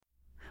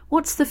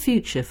What's the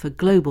future for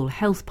global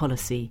health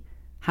policy?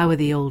 How are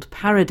the old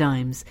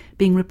paradigms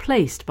being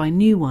replaced by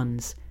new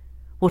ones?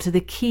 What are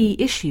the key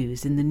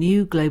issues in the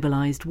new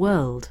globalised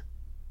world?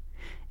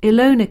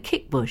 Ilona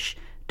Kickbush,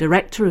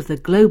 Director of the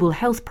Global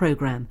Health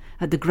Programme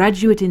at the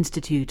Graduate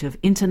Institute of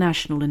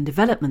International and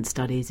Development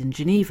Studies in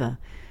Geneva,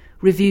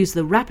 reviews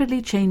the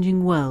rapidly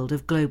changing world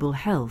of global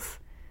health.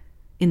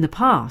 In the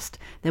past,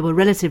 there were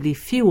relatively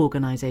few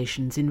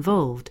organisations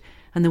involved,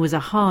 and there was a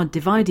hard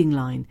dividing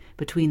line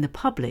between the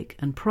public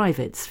and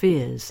private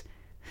spheres.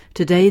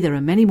 Today there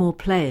are many more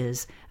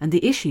players, and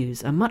the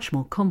issues are much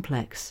more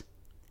complex.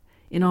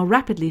 In our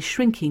rapidly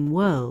shrinking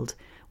world,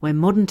 where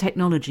modern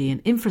technology and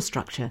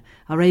infrastructure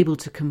are able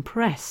to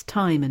compress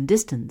time and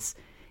distance,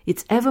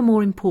 it's ever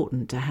more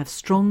important to have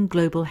strong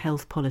global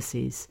health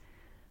policies.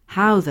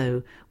 How,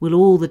 though, will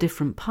all the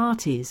different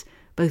parties,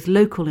 both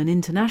local and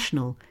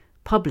international,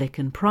 public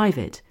and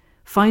private,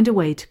 find a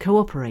way to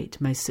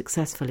cooperate most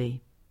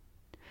successfully?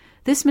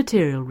 This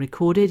material,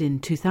 recorded in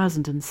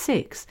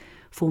 2006,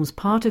 forms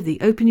part of the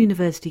Open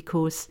University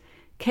course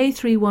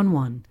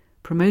K311,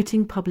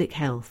 Promoting Public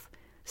Health,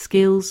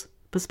 Skills,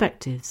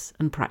 Perspectives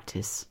and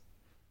Practice.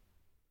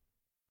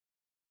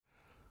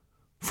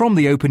 From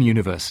the Open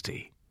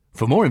University.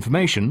 For more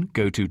information,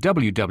 go to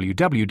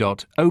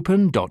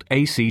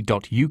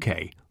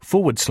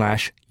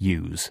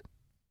www.open.ac.uk/use.